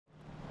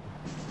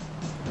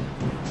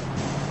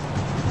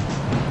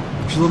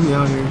Just let me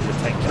out here.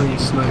 So you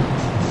snipe.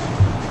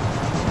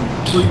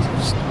 Please.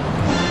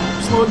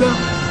 Slow it down.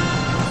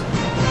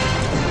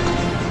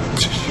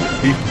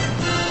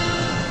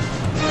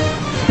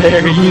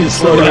 There, you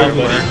slow down,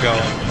 buddy. We're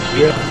going.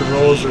 We have to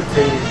roll as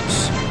rotates.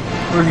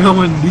 We're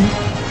going deep.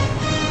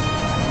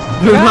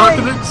 They're not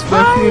gonna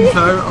expect the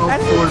entire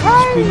alt four to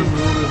just be in the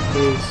middle of the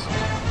base.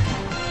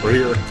 We're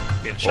here.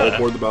 Shut All up.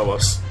 aboard above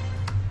us.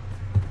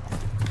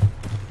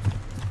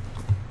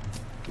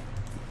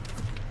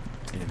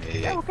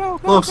 Enemy.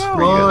 Close,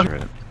 squad.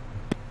 I'm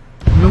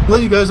gonna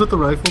let you guys with the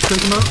rifles take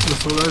them out, the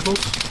assault rifles.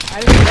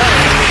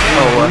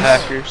 Oh,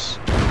 hackers.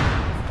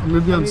 I'm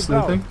gonna be on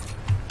sleeping.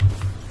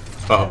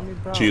 Oh,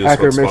 Jesus.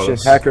 Hacker mission.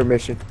 Hacker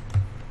mission.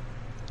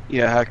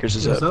 Yeah, hackers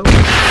is Is up. that-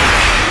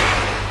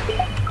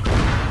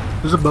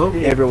 There's a boat.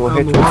 Everyone on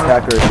hit the this water.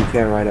 hacker if you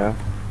can right now.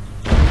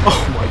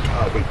 Oh my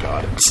god, we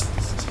got it.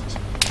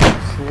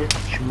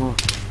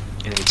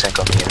 Enemy tank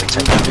on me, enemy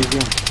tank on me.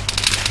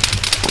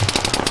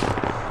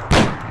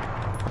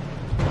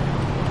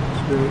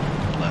 Straight.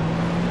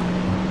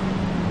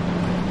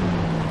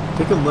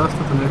 Take a left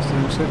at the next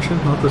intersection,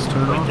 not this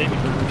turn off, but the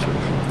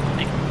intersection.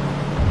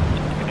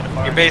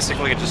 You're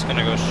basically just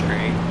gonna go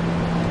straight.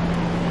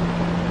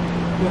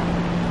 Yeah,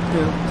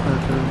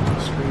 turn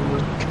straight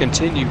away.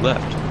 Continue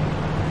left.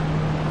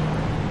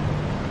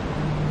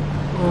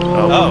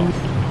 Oh.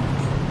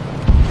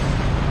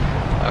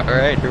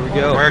 Alright, here we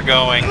go. We're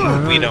going.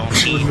 Alright, We don't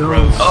we're need going.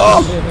 roads.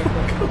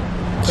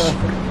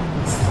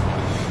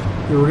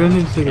 Yeah, we're gonna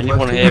need to take a Anyone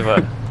left. have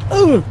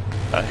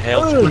a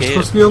health We're kit?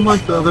 supposed to be on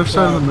like the other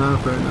side of the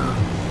map right now.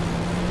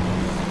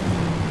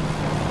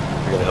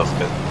 I got a health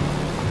kit.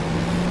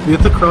 You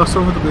have to cross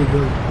over the big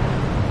hill.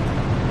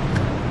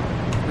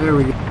 There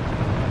we go.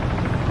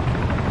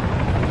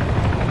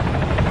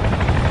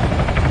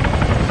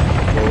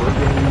 Well, we're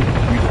going.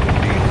 We don't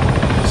need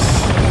this.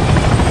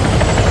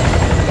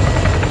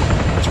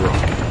 It's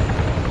rocky.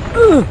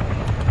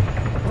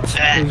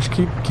 Yeah, just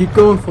keep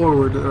going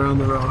forward around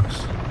the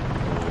rocks.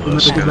 We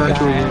have to get back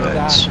to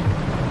the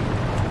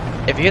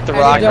If you hit the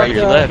rock right,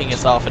 you're looking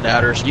us off in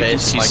outer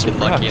space, like you're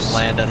lucky and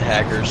land on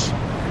hackers.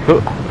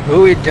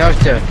 Who it does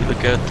that? If you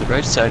look at the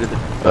right side of the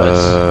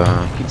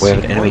bus, you can we have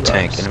see an enemy more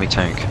tank, rocks. enemy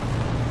tank.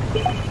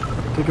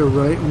 Take a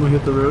right when we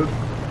hit the road.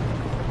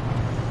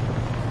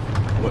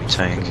 What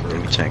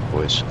Enemy tank,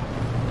 boys.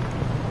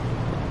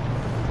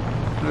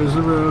 There's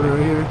the road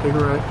right here. Take a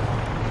right.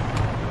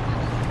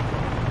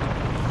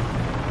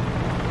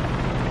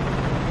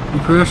 You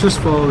pretty much just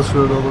follow this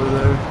road all the way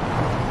there.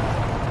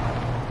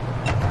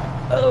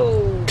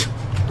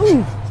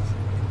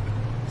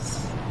 The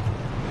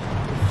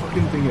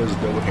fucking thing has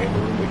no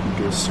handling, they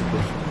can go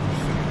super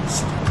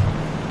fast.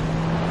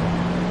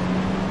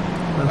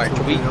 Alright,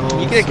 can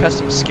you get a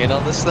custom skin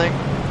on this thing?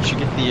 You should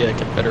get the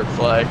Confederate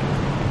flag.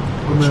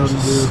 What am I to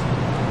do?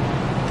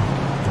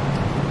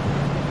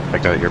 I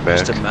got your back.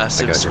 Just a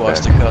massive I got your back.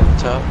 swastika on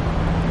the top.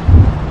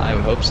 I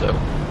would hope so. I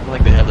don't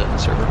think they have that in the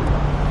server.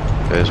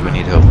 Guys, we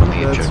need help on the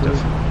That's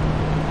objective.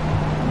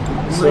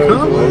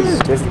 Come on.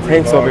 There's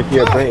tanks over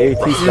here. Bring AT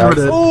Yeah, we're shots.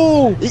 dead.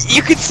 Oh!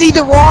 You can see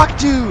the rock,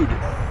 dude!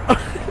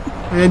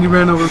 And you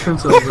ran over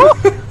Prince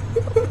Albert.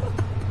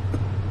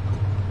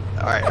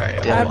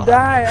 Alright. I'm dying.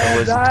 That I'm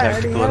wasn't dying.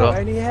 tactical at all.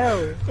 I need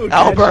help.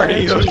 Albert, are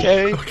you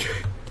okay? Okay.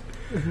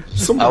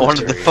 I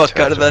wanted the fuck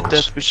out of that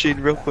death machine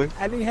real quick.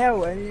 I need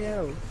help. I need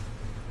help.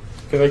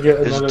 Can I get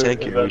There's a another?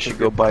 tank here, we should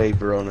go buy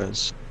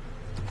Verona's.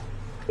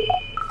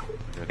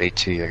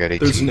 AT, I got AT.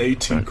 There's an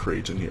AT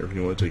crate in here if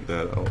you want to take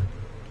that out.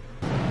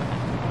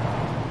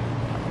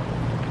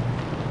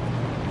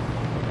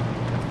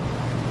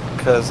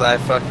 Cause I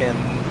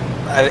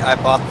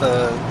bought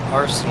the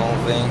Arsenal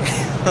thing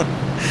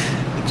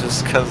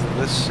just cause of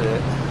this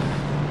shit.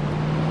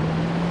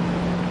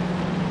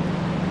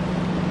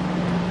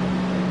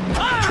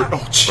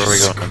 Oh, Jesus. Where are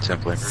we going,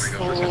 simply?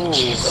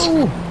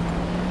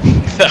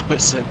 That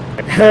was it.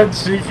 And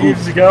she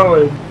keeps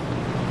going.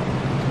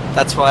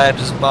 That's why I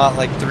just bought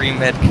like 3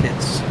 med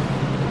kits.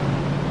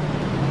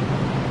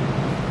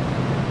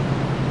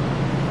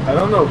 I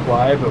don't know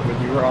why, but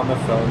when you were on the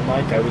phone,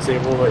 Mike, I was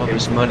able to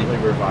there's money.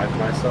 instantly revive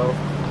myself,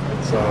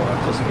 and so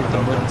I'm just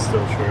confirmed it's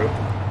still true.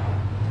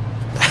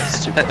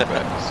 Super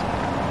facts.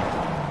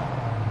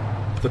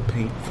 The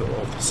paint fell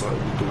off the side of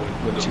the door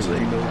windows. Too Have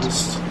you late.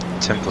 noticed?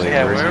 Simply,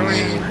 Yeah, where where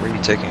are are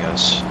you taking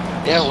us?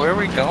 Yeah, where are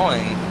we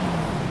going?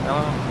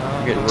 No.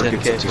 Get Look,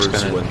 10K. it's the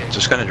first one.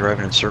 Just kind of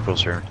driving in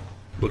circles here.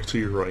 Look to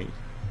your right.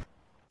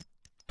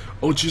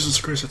 Oh, Jesus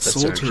Christ, that's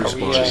That's Solitary's our-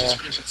 money.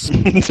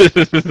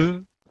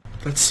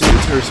 That's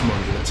Solitary's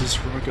money. That's his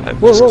rocket.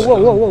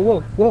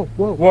 Whoa!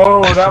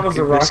 Whoa, that was a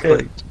Fucking rocket.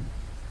 misclicked.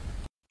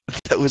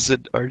 That was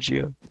an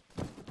RGO.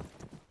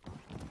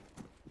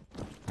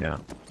 Yeah.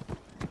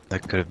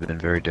 That could have been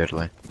very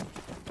deadly.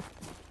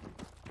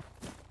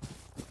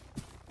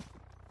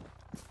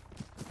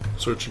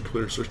 Searching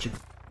clear, searching.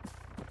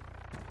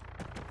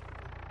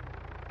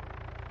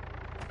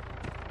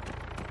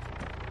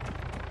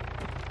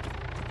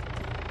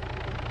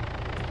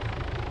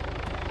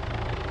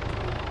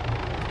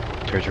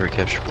 Territory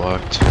capture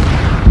blocked.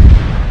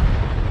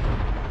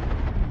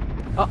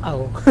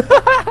 Uh-oh.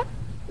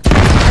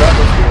 That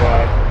must be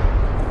why.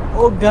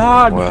 Oh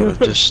god! Wow, it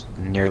just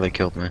nearly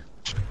killed me.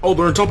 Oh,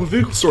 they're on top of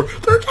vehicle store.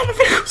 They're on top of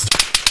vehicle store.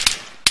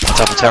 On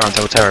top of tower, on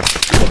top of tower.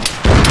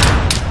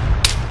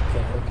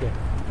 Okay, okay.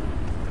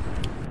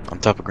 On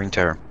top of green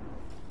tower.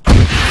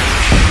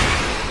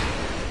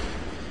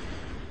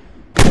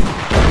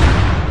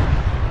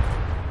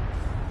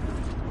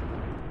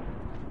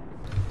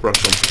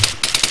 Rush them.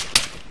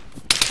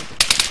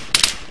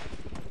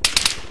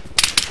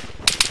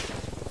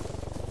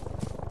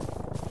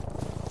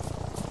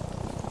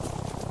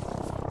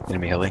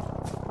 Enemy heli.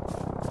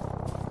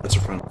 That's a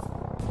friend.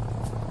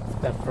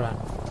 That front.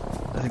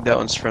 I think that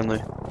one's friendly.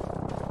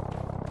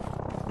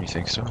 You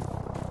think so?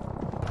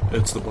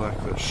 It's the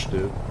blackfish,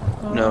 dude.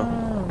 No.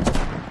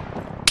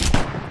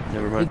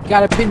 Never You mind.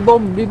 got a pin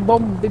bomb, bim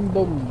bomb, bim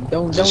bomb.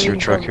 Don't Is this your even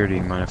truck go. here? Do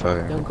you mind if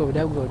I... Don't go,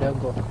 don't go, don't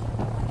go.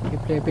 You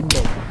play a pin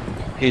bomb.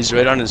 He's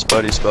right on his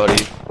buddy's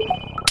body.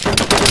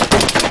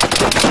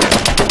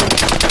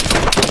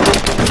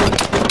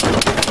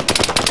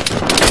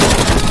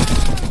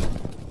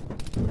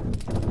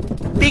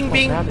 Bing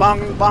bing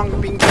bong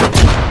bong bing.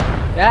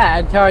 Yeah,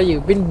 I tell you,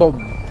 bin bomb.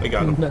 I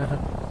got him. No,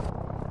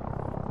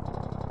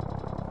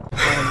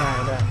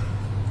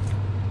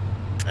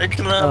 I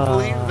cannot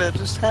believe that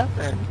just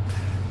happened.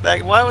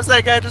 Like, why was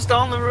that guy just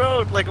on the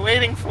road, like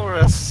waiting for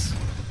us?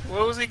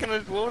 What was he gonna?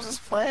 What was his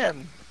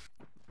plan?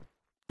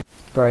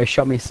 Bro, he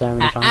shot me so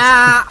many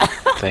times.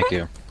 Thank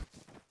you.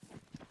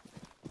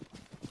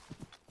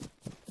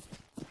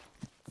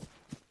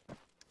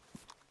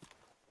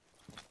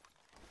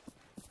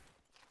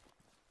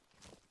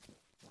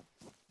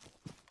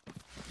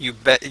 You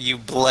bet you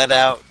bled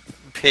out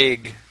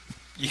pig.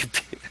 You.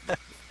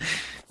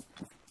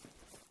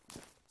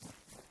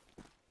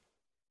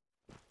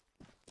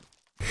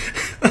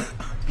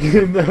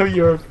 You know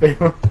you're a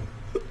fail.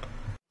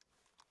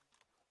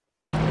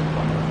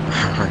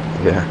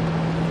 Yeah.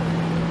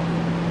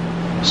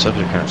 Subs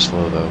are kind of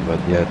slow though, but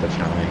yeah,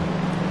 definitely.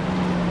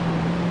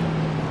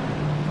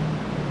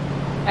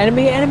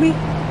 Enemy, enemy!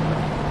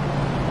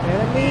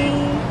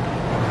 Enemy!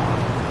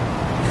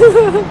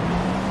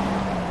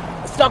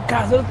 Stop,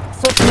 guys!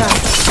 Stop now!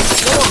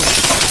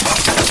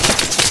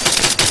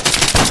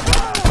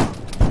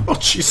 Oh,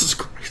 Jesus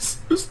Christ.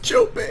 It's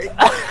Joe Big.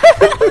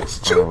 It's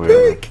Joe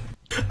really? Big.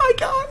 I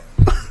got him.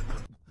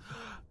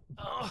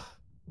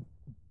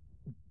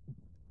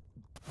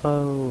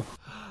 Oh.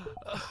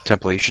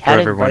 Temple, you should How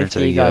drive did everyone both into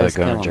of you the guys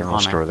gun kill and him? general Oh,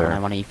 store no, there.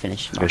 when you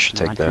finish. You guys should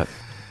take that.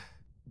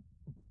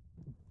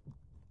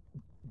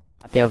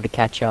 I'll be able to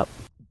catch up.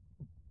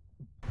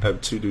 I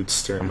have two dudes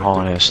staring I'm at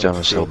hauling the ass down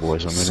this hill,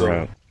 boys. I'm in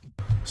route.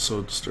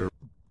 So disturbed.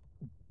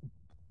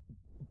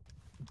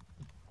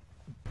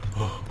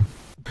 Oh,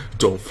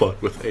 don't fuck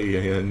with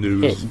AAN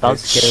news. Shit,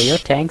 Buzzkill, your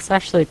tank's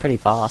actually pretty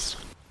fast.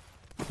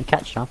 You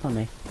catching up on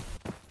me.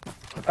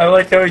 I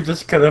like how he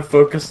just kind of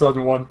focused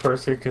on one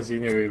person because he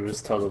knew he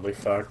was totally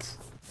fucked.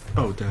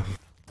 Oh, damn.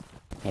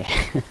 Yeah.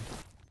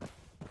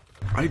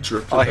 I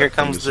drifted. Oh, here that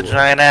thing comes as the well.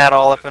 giant ad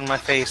all up in my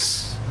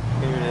face.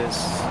 Here it is.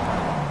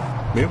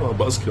 Meanwhile,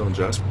 Buzzkill and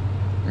Jasper.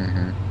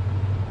 Mm-hmm.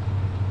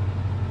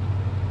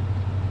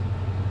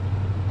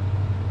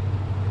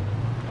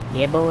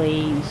 Yeah,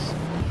 boys.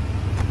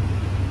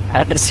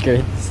 How to screw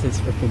this is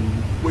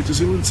freaking. Wait, does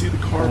anyone see the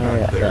car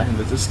back there yeah. in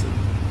the distance?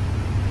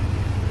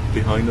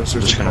 Behind us, I'm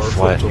there's just a gonna car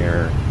flatten flipped over.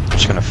 your... I'm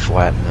just gonna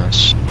flatten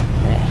this.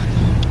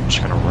 Yeah. I'm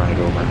just gonna run it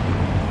over.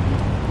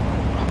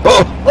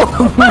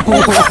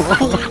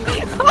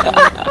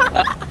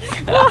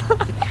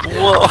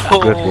 Whoa!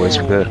 Good, boys,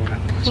 good.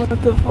 What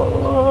the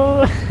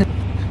fuck?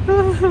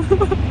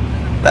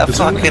 That Does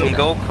anyone fucking know-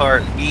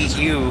 go-kart beat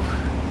you.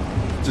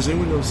 Does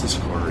anyone notice this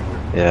car right here?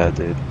 Yeah,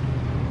 dude.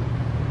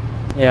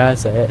 Yeah, I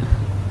say it.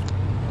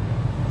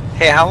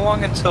 Hey, how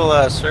long until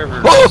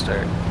server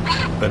start?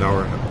 An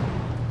hour and a half.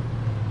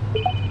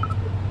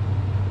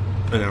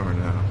 An hour and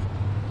a half.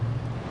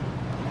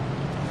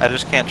 I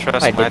just can't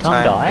trust Wait, my did Tom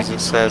time die? because it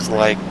says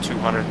like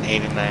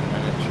 289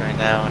 minutes right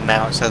now, and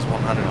now it says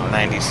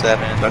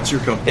 197. That's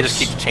your compass. It just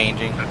keeps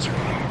changing.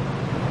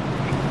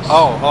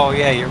 Oh,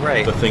 yeah, you're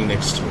right. The thing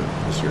next to it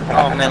is your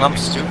Oh man, I'm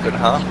stupid,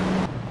 huh?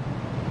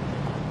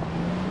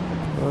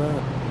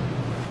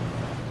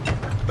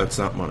 That's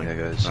not money. Yeah,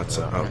 guys. That's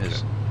Arma okay.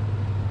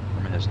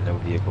 has no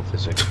vehicle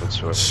physics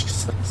whatsoever.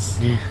 Jesus.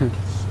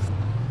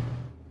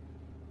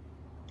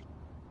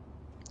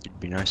 It'd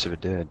be nice if it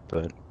did,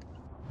 but...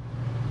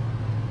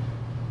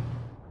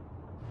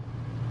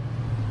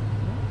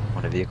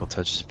 When a vehicle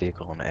touches a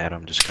vehicle, an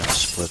atom just kind of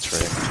splits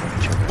right in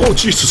between each other. Oh,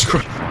 Jesus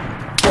Christ.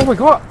 Oh my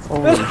god!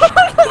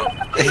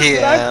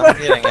 Yeah, I'm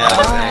getting out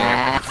of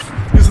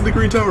there. He's in the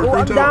green tower. Oh,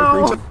 Green I'm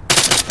tower. down.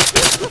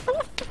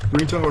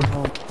 Green tower. Green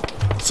tower.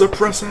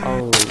 Suppress it.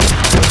 Oh.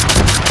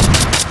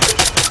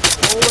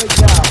 Oh my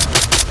god!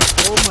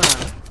 Oh my!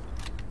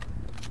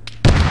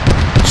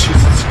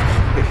 Jesus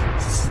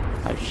Christ.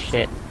 Oh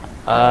shit.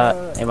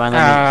 It won't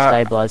let me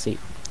stabilize it.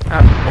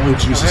 Oh,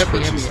 Jesus I have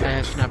Christ. enemy, he's I dead.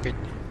 have sniper.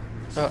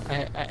 Oh,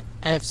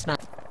 I have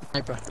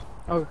sniper.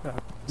 Oh,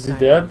 Is he god.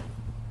 dead?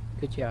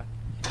 Good job.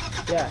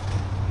 Yeah.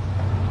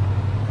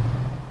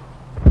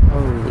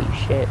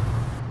 shit.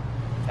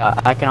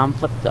 I can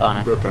unflip the on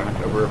it. We're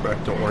back. We're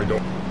back. Don't worry.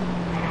 Don't.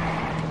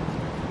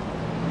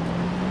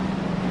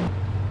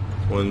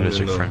 One in That is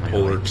a the friendly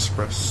Polar link.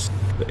 Express,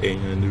 the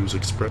AN News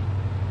Express.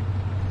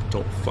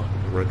 Don't fuck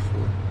with the red for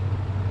it.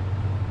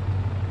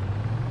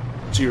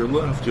 To your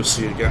left, you'll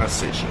see a gas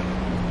station.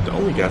 The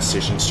only gas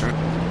station strap.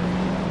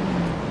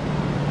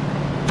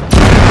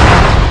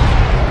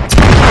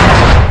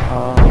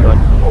 Oh god.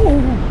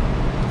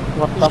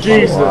 What the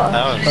Jesus. fuck?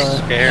 That was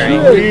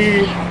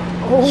scary.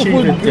 Holy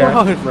cheated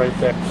death right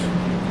there.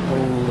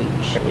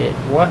 Holy shit.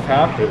 What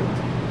happened?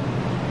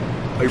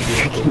 I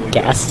blew the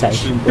Gas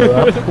station,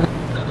 bro.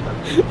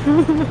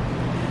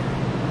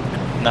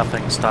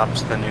 Nothing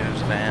stops the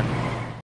news van.